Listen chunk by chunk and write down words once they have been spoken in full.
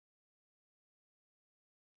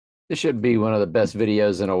This should be one of the best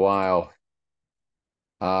videos in a while.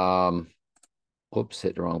 Um, Whoops,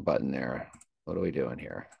 hit the wrong button there. What are we doing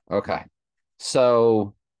here? Okay.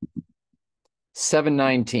 So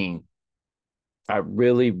 719. I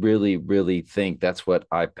really, really, really think that's what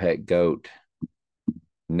I Pet Goat,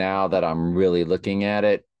 now that I'm really looking at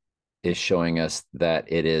it, is showing us that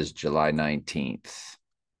it is July 19th.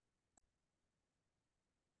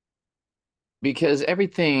 Because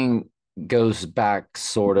everything goes back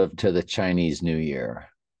sort of to the Chinese New Year.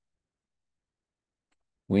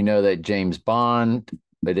 We know that James Bond,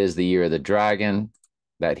 it is the year of the dragon,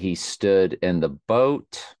 that he stood in the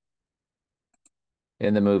boat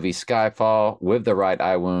in the movie Skyfall with the right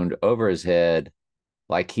eye wound over his head,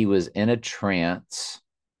 like he was in a trance,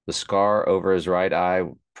 the scar over his right eye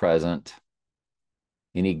present.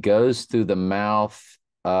 And he goes through the mouth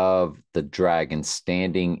of the dragon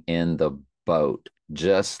standing in the boat,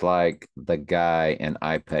 just like the guy in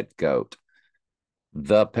I Pet Goat.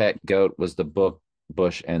 The Pet Goat was the book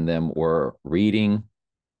Bush and them were reading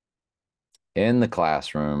in the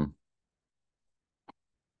classroom.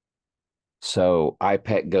 So I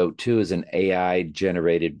Pet Goat 2 is an AI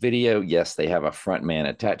generated video. Yes, they have a front man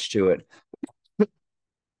attached to it,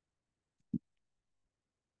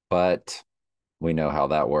 but we know how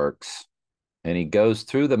that works. And he goes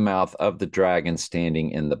through the mouth of the dragon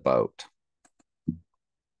standing in the boat.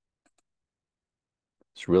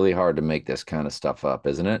 It's really hard to make this kind of stuff up,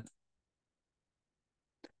 isn't it?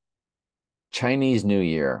 Chinese New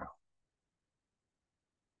Year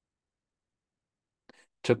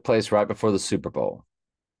took place right before the Super Bowl.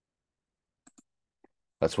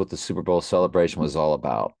 That's what the Super Bowl celebration was all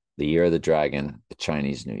about. The year of the dragon, the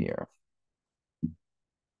Chinese New Year.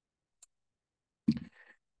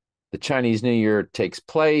 The Chinese New Year takes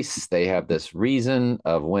place. They have this reason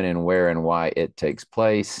of when and where and why it takes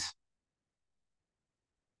place.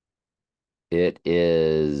 It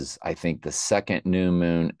is, I think, the second new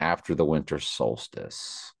moon after the winter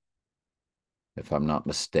solstice, if I'm not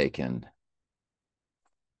mistaken.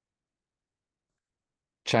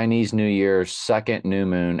 Chinese New Year, second new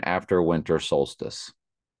moon after winter solstice.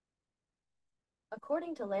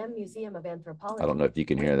 According to Lamb Museum of I don't Anthropology, know if you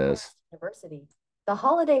can hear this. University, the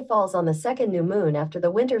holiday falls on the second new moon after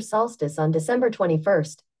the winter solstice on December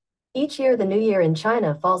 21st. Each year, the new year in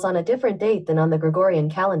China falls on a different date than on the Gregorian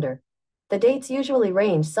calendar. The dates usually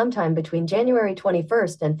range sometime between January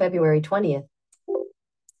 21st and February 20th.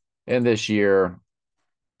 And this year,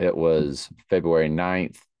 it was February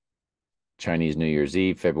 9th, Chinese New Year's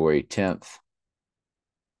Eve, February 10th.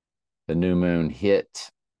 The new moon hit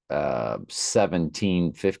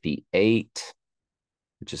 1758,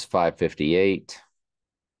 which is 558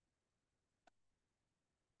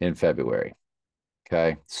 in February.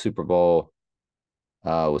 Okay. Super Bowl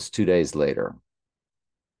was 2 days later.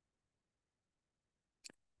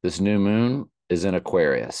 This new moon is in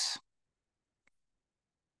Aquarius.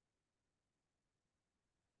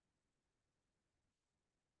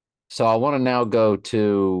 So I want to now go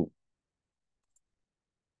to,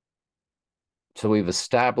 so we've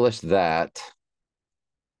established that.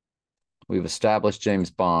 We've established James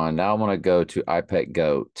Bond. Now I want to go to I Pet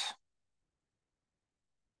Goat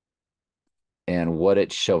and what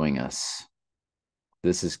it's showing us.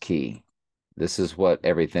 This is key. This is what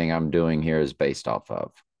everything I'm doing here is based off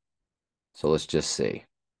of. So let's just see.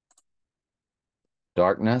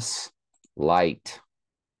 Darkness, light.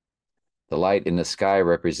 The light in the sky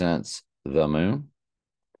represents the moon.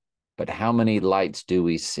 But how many lights do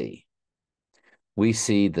we see? We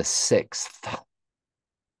see the sixth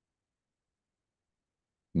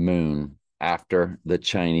moon after the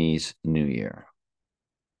Chinese New Year.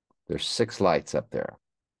 There's 6 lights up there.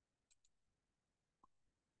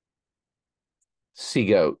 Sea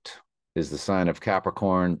goat is the sign of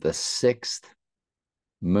Capricorn, the 6th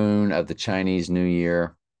moon of the Chinese New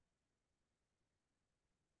Year.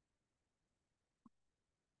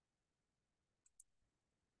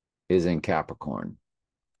 Is in Capricorn.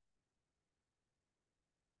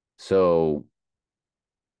 So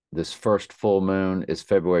this first full moon is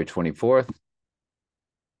February 24th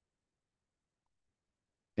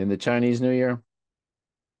in the Chinese New Year,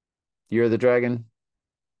 year of the dragon.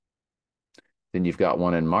 Then you've got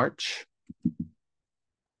one in March.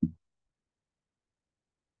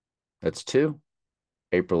 That's 2.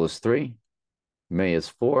 April is 3. May is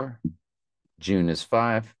 4. June is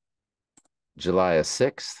 5. July is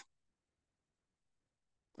 6th.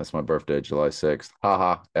 That's my birthday, July 6th.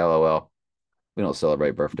 Haha, LOL. We don't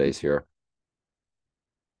celebrate birthdays here.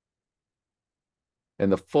 And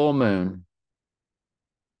the full moon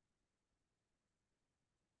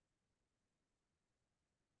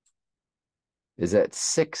is at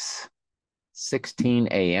 6:16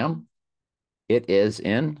 a.m. It is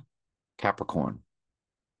in Capricorn,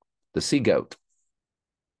 the sea goat.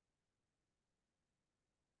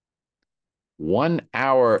 1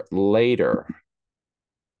 hour later,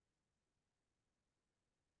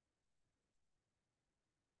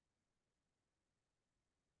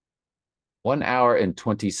 one hour and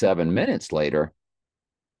 27 minutes later,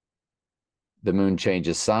 the moon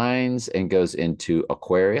changes signs and goes into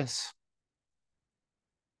Aquarius.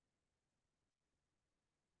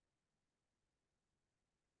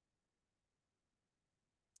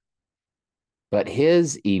 But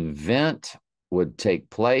his event would take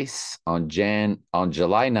place on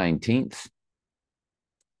July 19th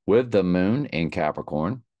with the moon in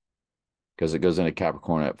Capricorn, because it goes into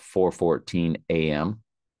Capricorn at 4:14 a.m.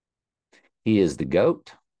 He is the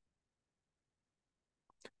goat,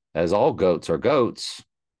 as all goats are goats,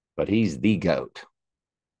 but he's the goat.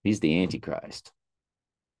 He's the Antichrist.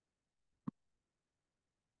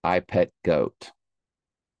 I pet goat.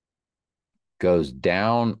 Goes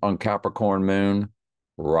down on Capricorn moon,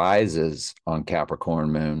 rises on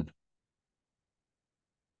Capricorn moon.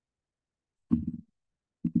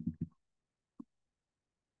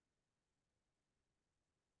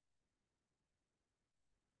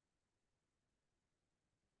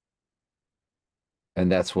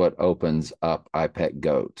 And that's what opens up I Pet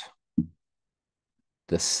Goat.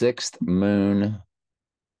 The sixth moon,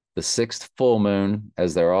 the sixth full moon,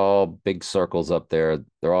 as they're all big circles up there,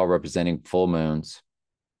 they're all representing full moons.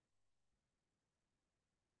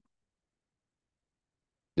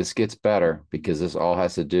 This gets better because this all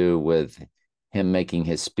has to do with him making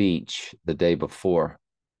his speech the day before.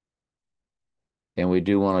 And we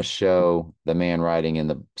do want to show the man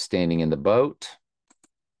standing in the boat.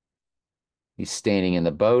 He's standing in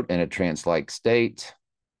the boat in a trance-like state,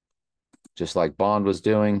 just like Bond was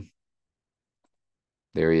doing.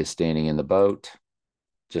 There he is standing in the boat,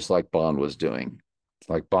 just like Bond was doing.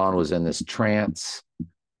 Like Bond was in this trance.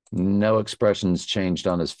 No expressions changed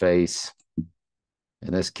on his face.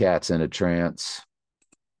 And this cat's in a trance.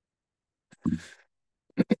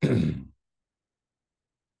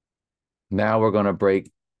 Now we're going to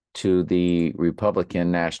break to the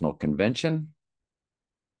Republican National Convention.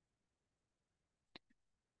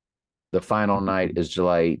 The final night is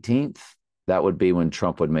July 18th. That would be when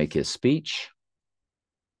Trump would make his speech.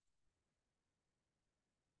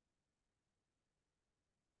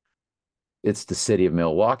 It's the city of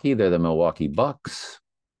Milwaukee. They're the Milwaukee Bucks.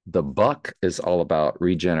 The buck is all about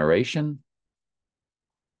regeneration,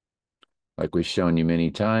 like we've shown you many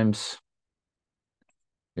times.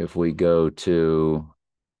 If we go to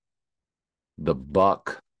the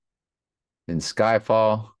buck in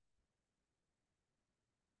Skyfall,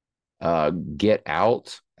 Get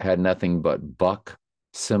Out had nothing but buck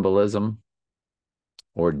symbolism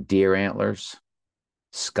or deer antlers.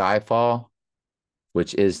 Skyfall,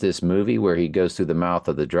 which is this movie where he goes through the mouth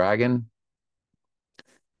of the dragon,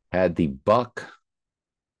 had the buck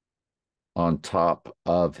on top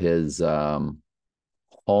of his home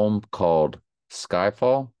called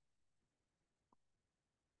Skyfall.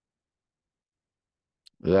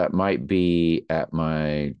 That might be at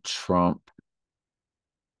my Trump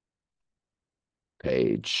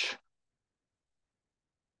page.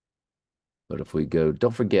 But if we go,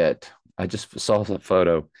 don't forget, I just saw the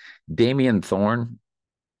photo. Damien Thorne,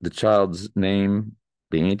 the child's name,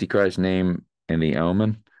 the Antichrist name, and the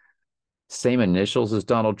omen. Same initials as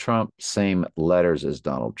Donald Trump, same letters as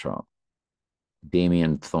Donald Trump.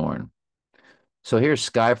 Damien Thorne. So here's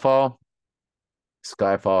Skyfall.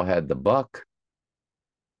 Skyfall had the buck.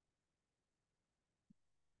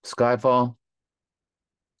 Skyfall.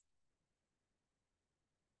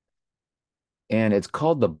 And it's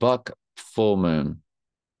called the buck full moon.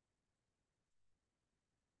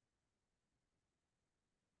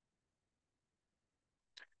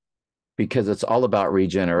 Because it's all about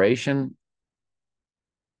regeneration.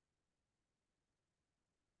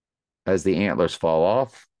 As the antlers fall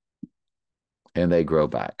off and they grow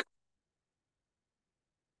back.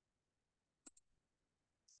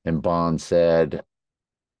 And Bond said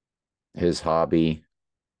his hobby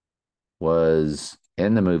was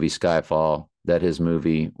in the movie Skyfall, that his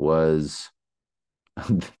movie was,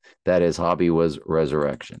 that his hobby was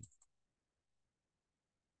resurrection.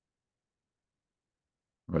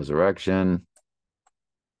 Resurrection.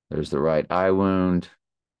 There's the right eye wound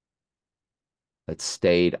that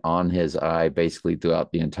stayed on his eye basically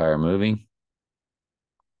throughout the entire movie.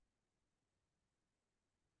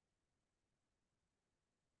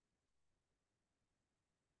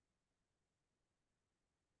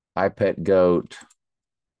 I Pet Goat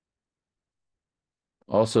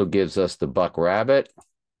Also gives us the buck rabbit.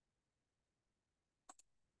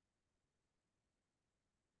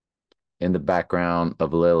 In the background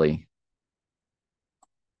of Lily.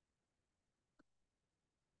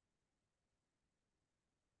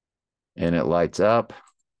 And it lights up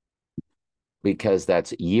because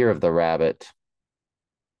that's Year of the Rabbit,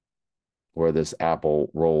 where this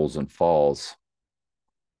apple rolls and falls.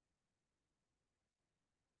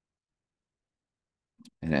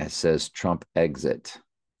 And it says Trump exit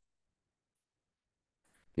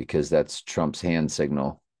because that's Trump's hand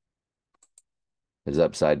signal, his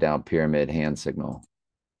upside down pyramid hand signal.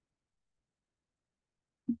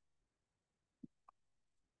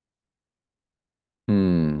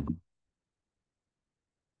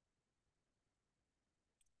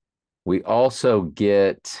 We also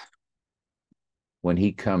get, when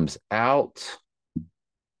he comes out, let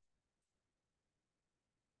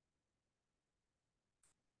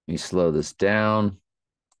me slow this down,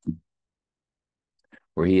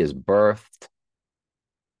 where he is birthed.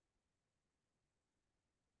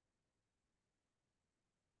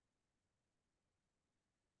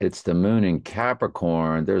 It's the moon in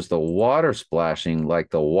Capricorn. There's the water splashing like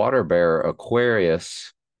the water bearer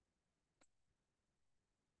Aquarius,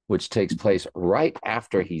 which takes place right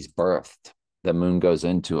after he's birthed. The moon goes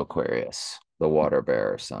into Aquarius, the water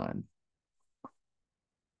bearer sign.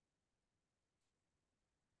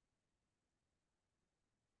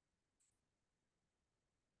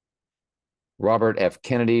 Robert F.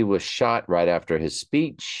 Kennedy was shot right after his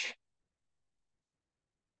speech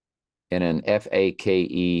in an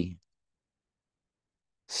FAKE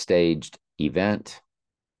staged event.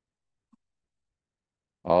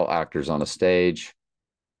 All actors on a stage.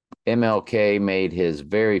 MLK made his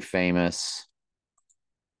very famous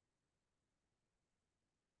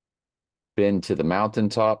 "Been to the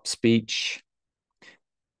Mountaintop" speech.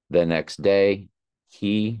 The next day,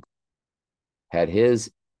 he had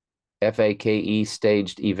his FAKE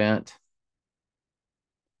staged event.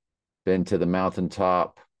 Been to the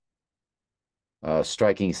Mountaintop,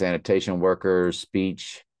 striking sanitation workers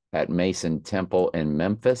speech at Mason Temple in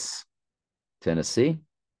Memphis, Tennessee.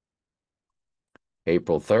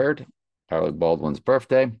 April 3rd, Alec Baldwin's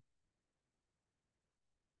birthday.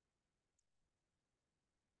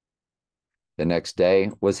 The next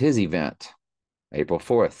day was his event, April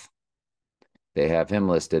 4th. They have him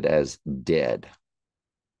listed as dead.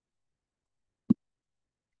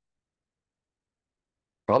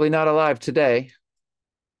 Probably not alive today.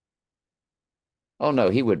 Oh,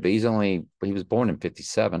 no, he would be. He was born in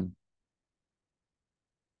 57.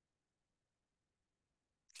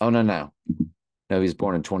 Oh, no. No, he was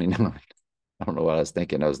born in 29. I don't know what I was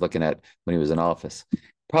thinking. I was looking at when he was in office.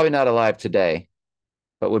 Probably not alive today,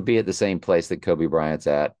 but would be at the same place that Kobe Bryant's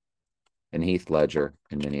at, and Heath Ledger,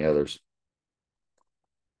 and many others.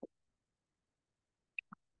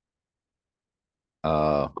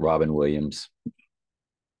 Robin Williams,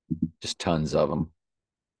 just tons of them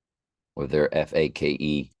with their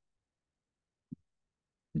FAKE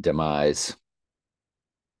demise,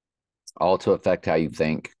 all to affect how you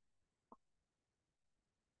think.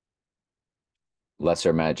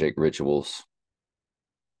 Lesser magic rituals.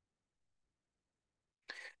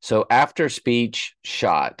 So after speech,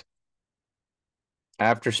 shot.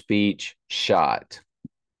 After speech, shot.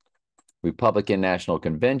 Republican National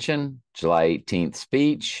Convention, July 18th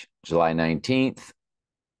speech, July 19th,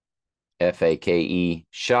 FAKE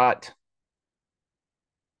shot.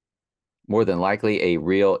 More than likely a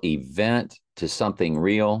real event to something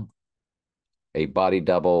real, a body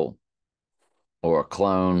double or a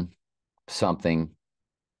clone, something.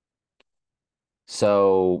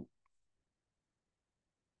 So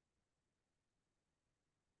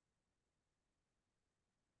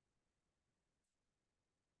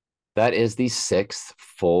that is the 6th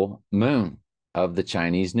full moon of the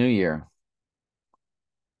Chinese New Year.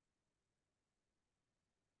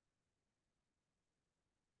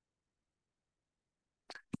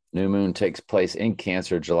 New moon takes place in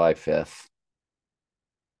Cancer, July 5th.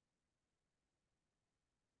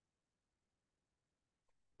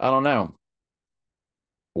 I don't know.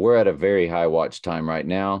 We're at a very high watch time right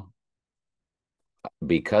now.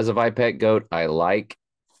 Because of IPEC Goat, I like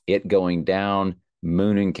it going down,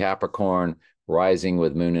 moon in Capricorn, rising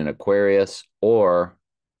with moon in Aquarius, or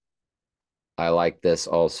I like this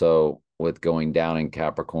also with going down in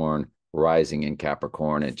Capricorn, rising in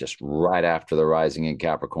Capricorn, and just right after the rising in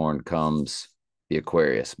Capricorn comes the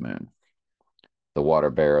Aquarius moon, the water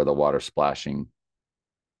bearer, the water splashing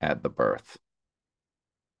at the birth.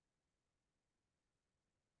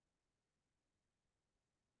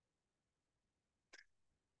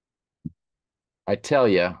 I tell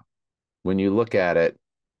you, when you look at it,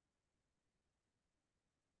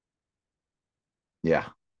 Yeah.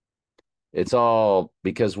 It's all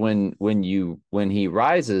because when he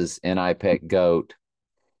rises in IPEC goat,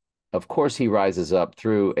 of course he rises up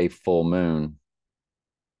through a full moon.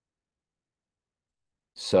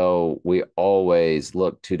 So we always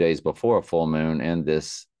look 2 days before a full moon, and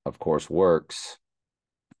this, of course, works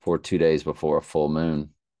for 2 days before a full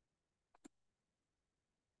moon.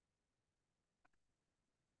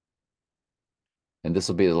 And this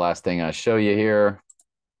will be the last thing I show you here.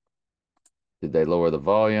 Did they lower the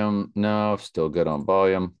volume? No, still good on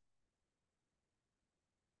volume.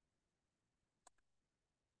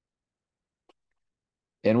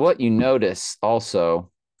 And what you notice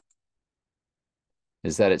also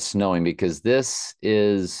is that it's snowing because this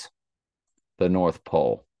is the North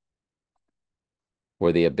Pole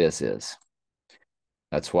where the abyss is.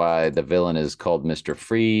 That's why the villain is called Mr.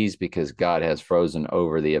 Freeze, because God has frozen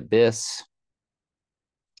over the abyss.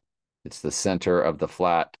 It's the center of the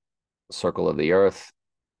flat circle of the earth.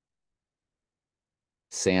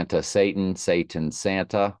 Santa, Satan, Satan,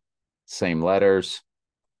 Santa, same letters.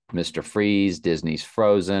 Mr. Freeze, Disney's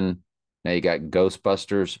Frozen. Now you got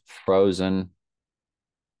Ghostbusters, Frozen.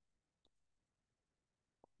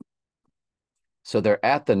 So they're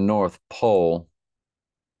at the North Pole,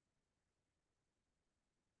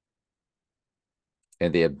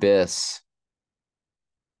 and the abyss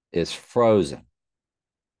is frozen.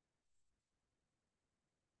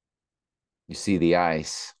 You see the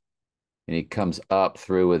ice, and he comes up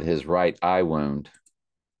through with his right eye wound.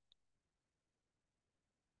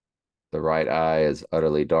 The right eye is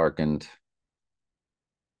utterly darkened.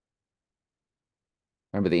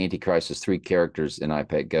 Remember, the Antichrist is 3 characters in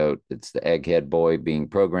iPet Goat. It's the egghead boy being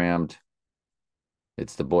programmed.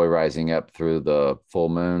 It's the boy rising up through the full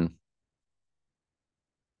moon.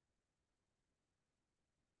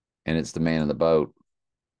 And it's the man in the boat.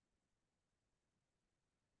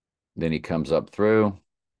 Then he comes up through.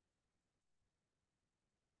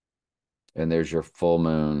 And there's your full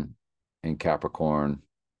moon in Capricorn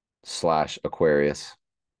 / Aquarius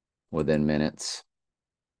within minutes.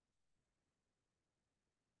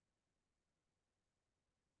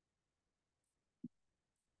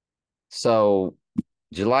 So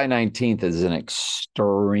July 19th is an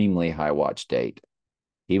extremely high watch date,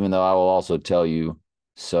 even though I will also tell you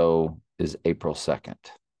so is April 2nd,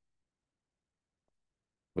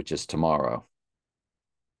 which is tomorrow.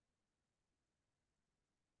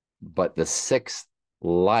 But the 6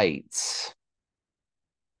 lights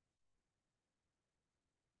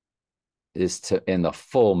is in the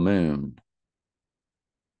full moon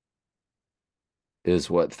is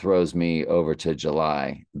what throws me over to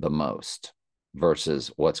July the most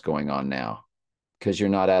versus what's going on now, because you're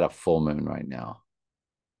not at a full moon right now.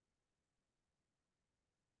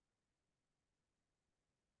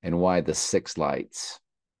 And why the 6 lights,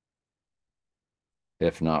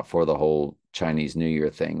 if not for the whole Chinese New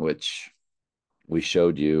Year thing, which we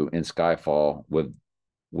showed you in Skyfall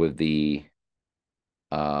with the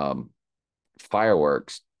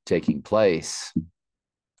fireworks taking place,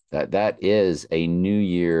 that is a New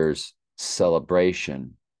Year's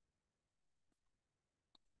celebration.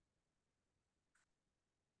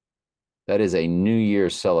 That is a New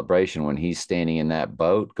Year's celebration when he's standing in that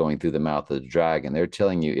boat going through the mouth of the dragon. They're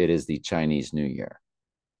telling you it is the Chinese New Year.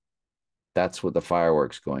 That's what the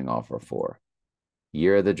fireworks going off are for.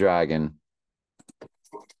 Year of the Dragon,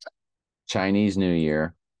 Chinese New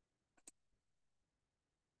Year,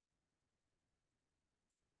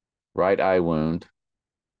 right eye wound.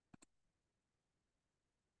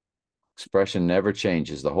 Expression never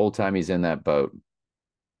changes. The whole time he's in that boat,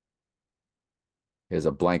 he has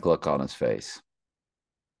a blank look on his face.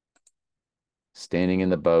 Standing in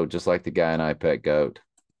the boat, just like the guy in iPet Goat.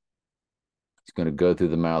 He's going to go through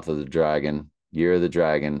the mouth of the dragon. Year of the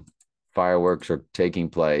Dragon. Fireworks are taking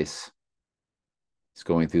place. He's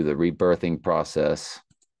going through the rebirthing process.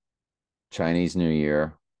 Chinese New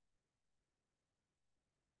Year.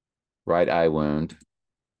 Right eye wound.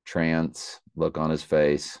 Trance look on his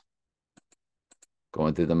face.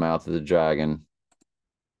 Going through the mouth of the dragon.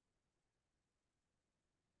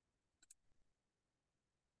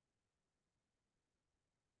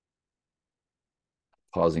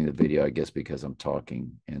 Pausing the video, I guess, because I'm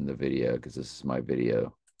talking in the video, because this is my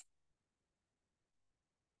video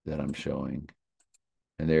that I'm showing.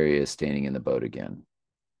 And there he is standing in the boat again.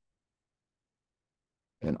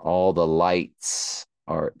 And all the lights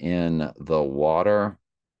are in the water,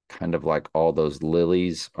 kind of like all those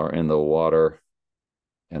lilies are in the water.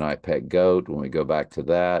 And iPet Goat, when we go back to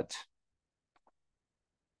that,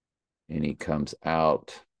 and he comes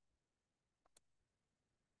out.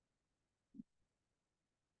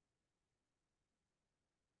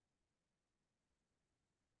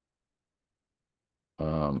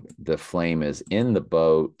 The flame is in the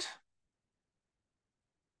boat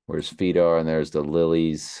where his feet are, and there's the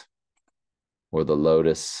lilies or the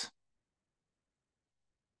lotus.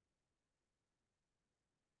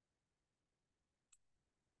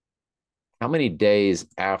 How many days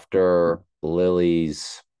after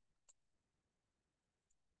Lily's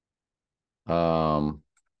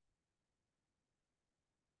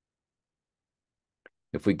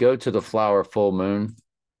if we go to the flower full moon,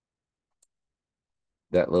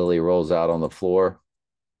 that lily rolls out on the floor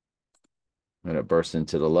and it bursts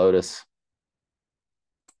into the lotus.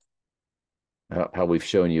 How we've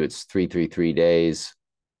shown you it's 333 days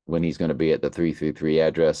when he's going to be at the 333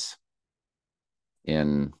 address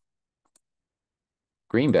in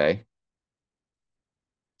Green Bay.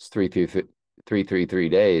 It's 333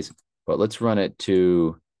 days, but let's run it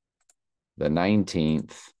to the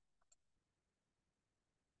 19th.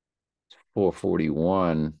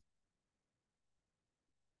 441.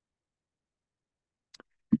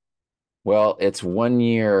 Well, it's 1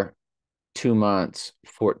 year, 2 months,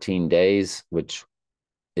 14 days, which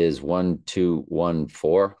is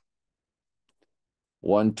 1214.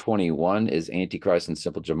 121 is Antichrist in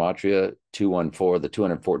simple gematria. 214, the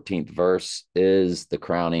 214th verse, is the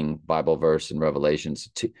crowning Bible verse in Revelation.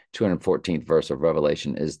 214th verse of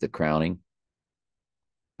Revelation is the crowning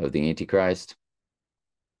of the Antichrist.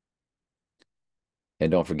 And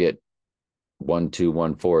don't forget,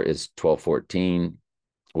 1214 is 1214,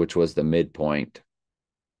 which was the midpoint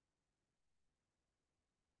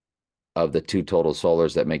of the two total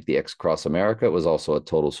solars that make the X across America. It was also a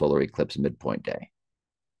total solar eclipse midpoint day.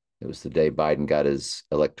 It was the day Biden got his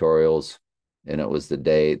electorals, and it was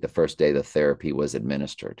the first day the therapy was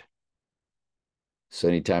administered. So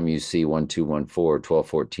anytime you see 1214,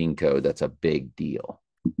 1214 code, that's a big deal.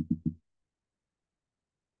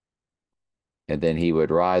 And then he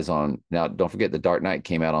would rise on, now don't forget the Dark Knight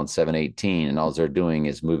came out on 7/18, and all they're doing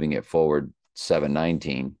is moving it forward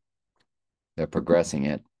 7/19. They're progressing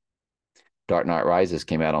it. Dark Knight Rises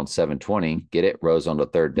came out on 7/20. Get it? Rose on the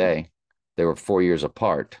third day. They were 4 years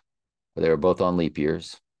apart, but they were both on leap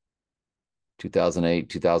years. 2008,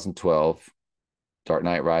 2012. Dark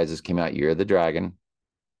Knight Rises came out Year of the Dragon.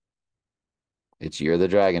 It's Year of the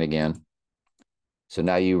Dragon again. So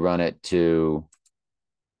now you run it to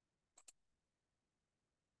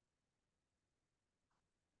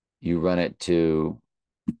you run it to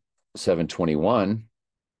 7/21,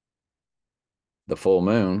 the full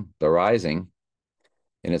moon, the rising,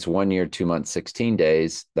 and it's 1 year, 2 months, 16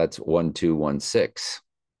 days. That's 1216.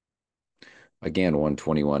 Again,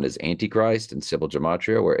 121 is Antichrist in simple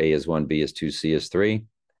gematria, where A is 1, B is 2, C is 3.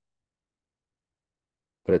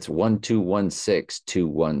 But it's 1216,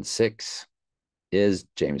 216 is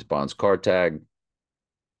James Bond's car tag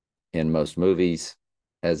in most movies,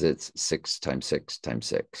 as it's 6 times 6 times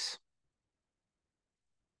 6.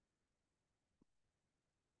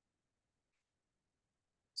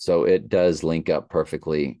 So it does link up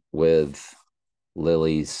perfectly with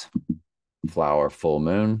Lily's flower full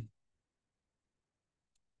moon.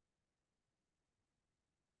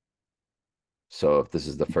 So if this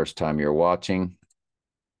is the first time you're watching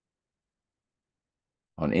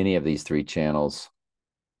on any of these three channels,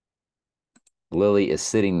 Lily is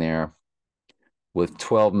sitting there with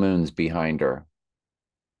 12 moons behind her.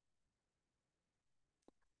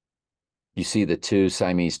 You see the two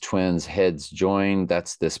Siamese twins heads join.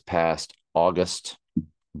 That's this past August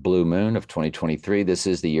blue moon of 2023. This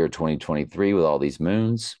is the year 2023 with all these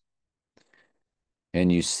moons.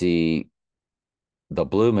 And you see the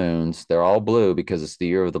blue moons. They're all blue because it's the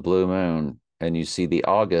year of the blue moon. And you see the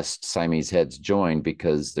August Siamese heads join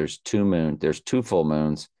because there's two full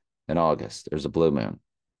moons in August. There's a blue moon.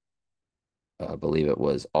 I believe it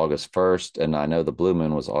was August 1st, and I know the blue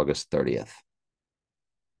moon was August 30th.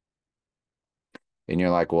 And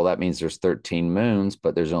you're like, well, that means there's 13 moons,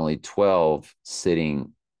 but there's only 12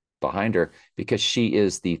 sitting behind her because she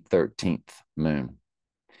is the 13th moon.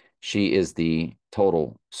 She is the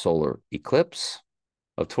total solar eclipse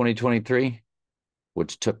of 2023,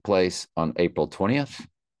 which took place on April 20th.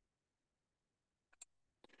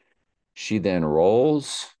 She then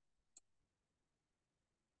rolls.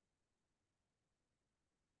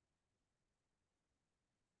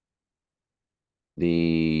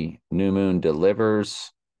 The new moon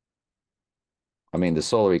delivers. I mean, the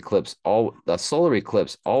solar eclipse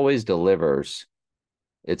always delivers.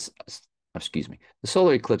 The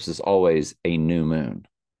solar eclipse is always a new moon.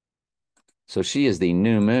 So she is the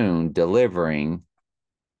new moon delivering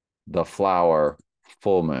the flower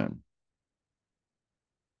full moon.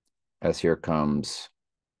 As here comes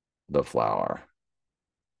the flower.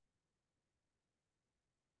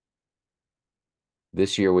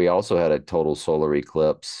 This year, we also had a total solar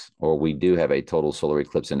eclipse, or we do have a total solar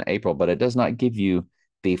eclipse in April, but it does not give you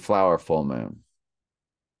the flower full moon.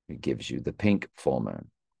 It gives you the pink full moon.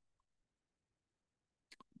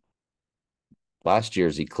 Last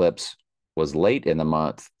year's eclipse was late in the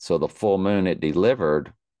month, so the full moon it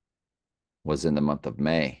delivered was in the month of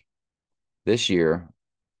May. This year,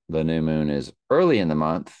 the new moon is early in the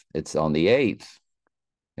month. It's on the 8th,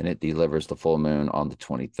 and it delivers the full moon on the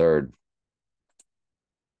 23rd.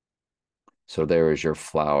 So there is your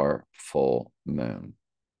flower full moon.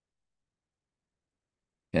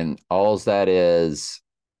 And all that is,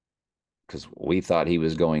 because we thought he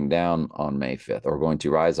was going down on May 5th or going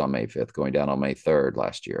to rise on May 5th, going down on May 3rd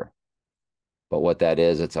last year. But what that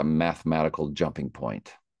is, it's a mathematical jumping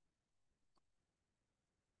point.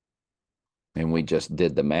 And we just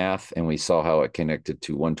did the math and we saw how it connected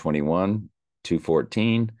to 121,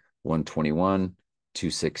 214, 121,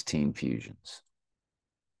 216 fusions.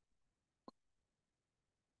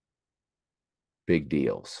 Big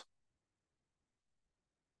deals.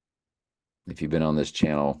 If you've been on this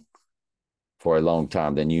channel for a long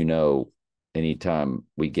time, then you know anytime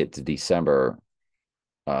we get to December,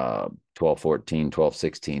 1214,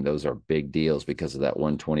 1216, those are big deals because of that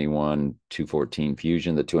 121, 214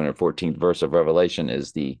 fusion. The 214th verse of Revelation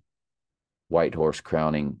is the white horse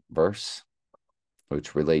crowning verse,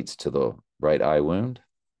 which relates to the right eye wound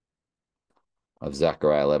of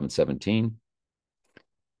Zechariah 11:17.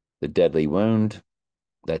 The deadly wound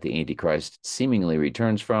that the Antichrist seemingly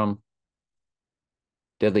returns from.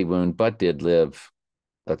 Deadly wound, but did live.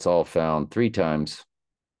 That's all found 3 times.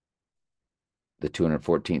 The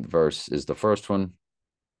 214th verse is the first one.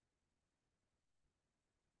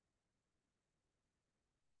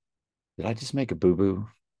 Did I just make a boo-boo?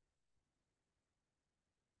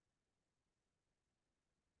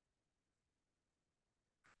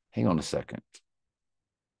 Hang on a second.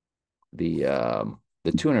 The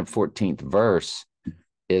 214th verse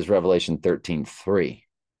is Revelation 13:3.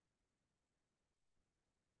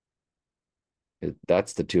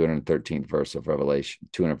 That's the 213th verse of Revelation,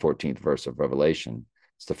 214th verse of Revelation.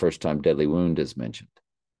 It's the first time deadly wound is mentioned.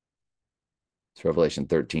 It's Revelation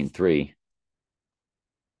 13:3.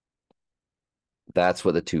 That's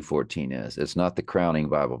what the 214 is. It's not the crowning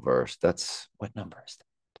Bible verse. That's what number is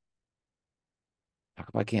that? How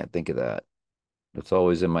come I can't think of that? It's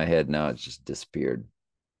always in my head now. It's just disappeared.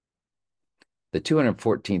 The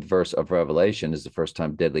 214th verse of Revelation is the first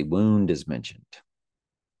time deadly wound is mentioned,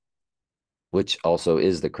 which also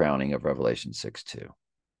is the crowning of Revelation 6:2.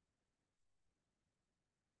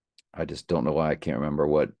 I just don't know why I can't remember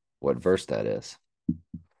what verse that is.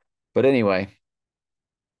 But anyway,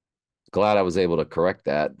 glad I was able to correct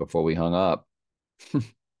that before we hung up.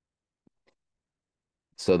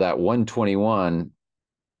 So that 121,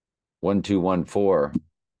 1214,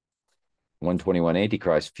 121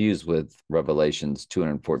 Antichrist fused with Revelation's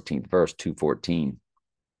 214th verse, 214,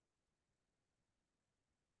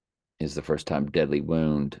 is the first time deadly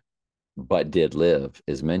wound, but did live,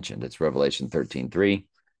 is mentioned. It's Revelation 13:3,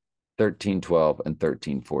 13:12, and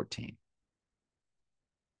 13:14.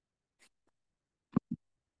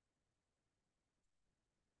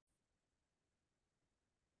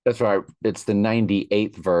 That's right. It's the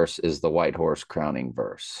 98th verse is the white horse crowning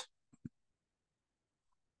verse.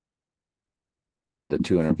 The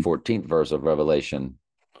 214th verse of Revelation,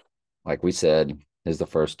 like we said, is the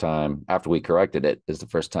first time, after we corrected it, is the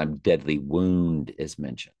first time deadly wound is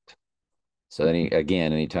mentioned. So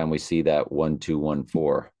anytime we see that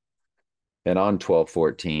 1214, and on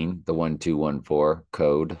 1214, the 1214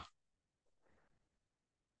 code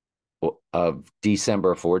of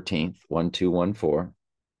December 14th, 1214,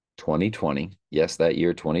 2020. Yes, that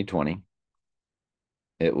year 2020.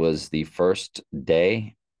 It was the first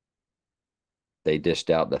day they dished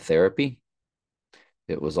out the therapy.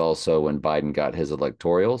 It was also when Biden got his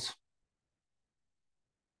electorals.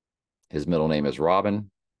 His middle name is Robin.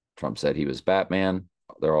 Trump said he was Batman.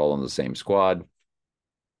 They're all on the same squad,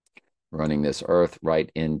 running this earth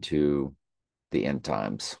right into the end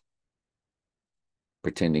times,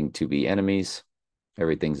 pretending to be enemies.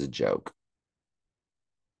 Everything's a joke.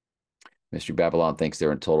 Mystery Babylon thinks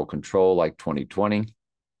they're in total control like 2020.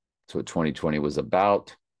 That's what 2020 was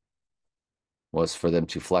about, was for them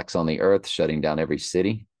to flex on the earth, shutting down every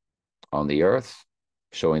city on the earth,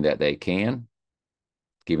 showing that they can,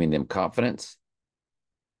 giving them confidence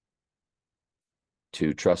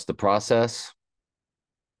to trust the process.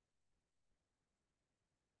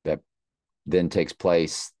 That then takes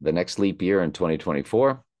place the next leap year in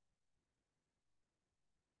 2024.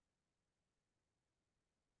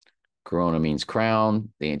 Corona means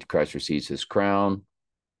crown. The Antichrist receives his crown.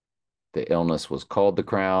 The illness was called the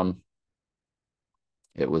crown.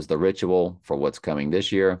 It was the ritual for what's coming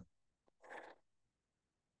this year.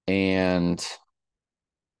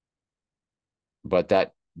 But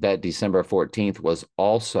that December 14th was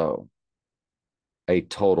also a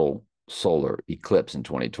total solar eclipse in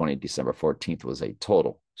 2020. December 14th was a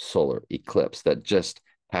total solar eclipse that just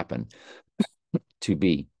happened to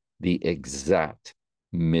be the exact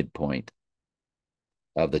midpoint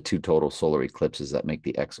of the two total solar eclipses that make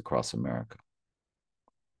the X across America.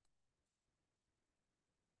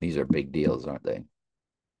 These are big deals, aren't they? Of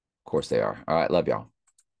course they are. All right, love y'all.